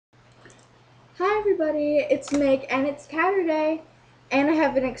Hi everybody, it's Meg and it's Saturday and I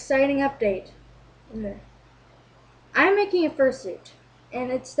have an exciting update. I'm making a fursuit and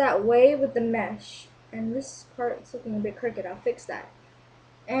it's that way with the mesh and this part's looking a bit crooked. I'll fix that.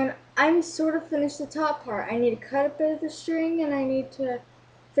 And I'm sort of finished the top part. I need to cut a bit of the string and I need to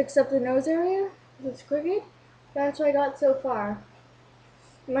fix up the nose area because it's crooked. That's what I got so far.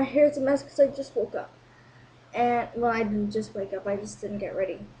 My hair's a mess because I just woke up. And, well, I didn't just wake up, I just didn't get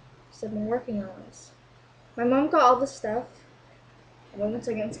ready. So I've been working on this. My mom got all the stuff. One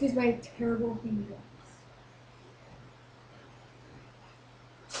second, excuse my terrible fingers.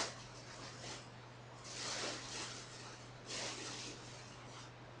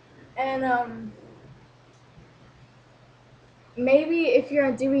 And maybe if you're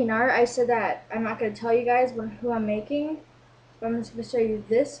doing art, I said that I'm not gonna tell you guys who I'm making, but I'm just gonna show you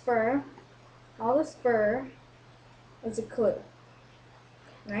this fur. All this fur is a clue.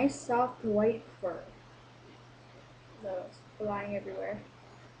 Nice soft white fur. That's flying everywhere.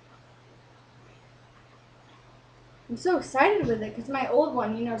 I'm so excited with it because my old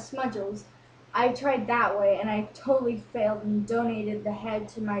one, Smudgles, I tried that way and I totally failed and donated the head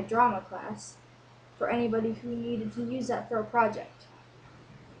to my drama class for anybody who needed to use that for a project.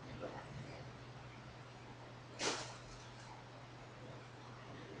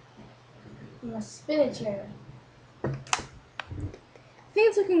 And a spinach hair. I think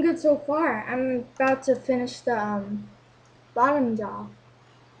it's looking good so far. I'm about to finish the bottom jaw.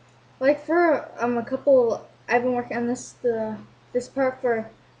 Like for a couple, I've been working on this part for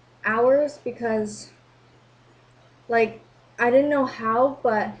hours because like I didn't know how,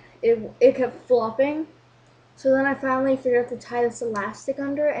 but it kept flopping. So then I finally figured out to tie this elastic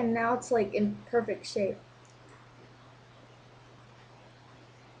under it, and now it's like in perfect shape.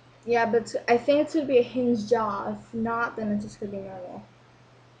 Yeah, but I think it's gonna be a hinged jaw. If not, then it's just gonna be normal.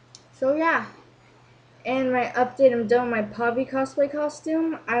 So yeah. And my update, I'm done with my Pubby cosplay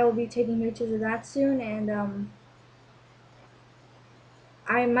costume. I will be taking pictures of that soon, and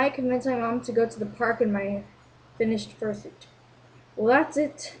I might convince my mom to go to the park in my finished fursuit. Well, that's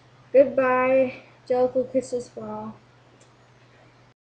it. Goodbye. Jellicle kisses for all.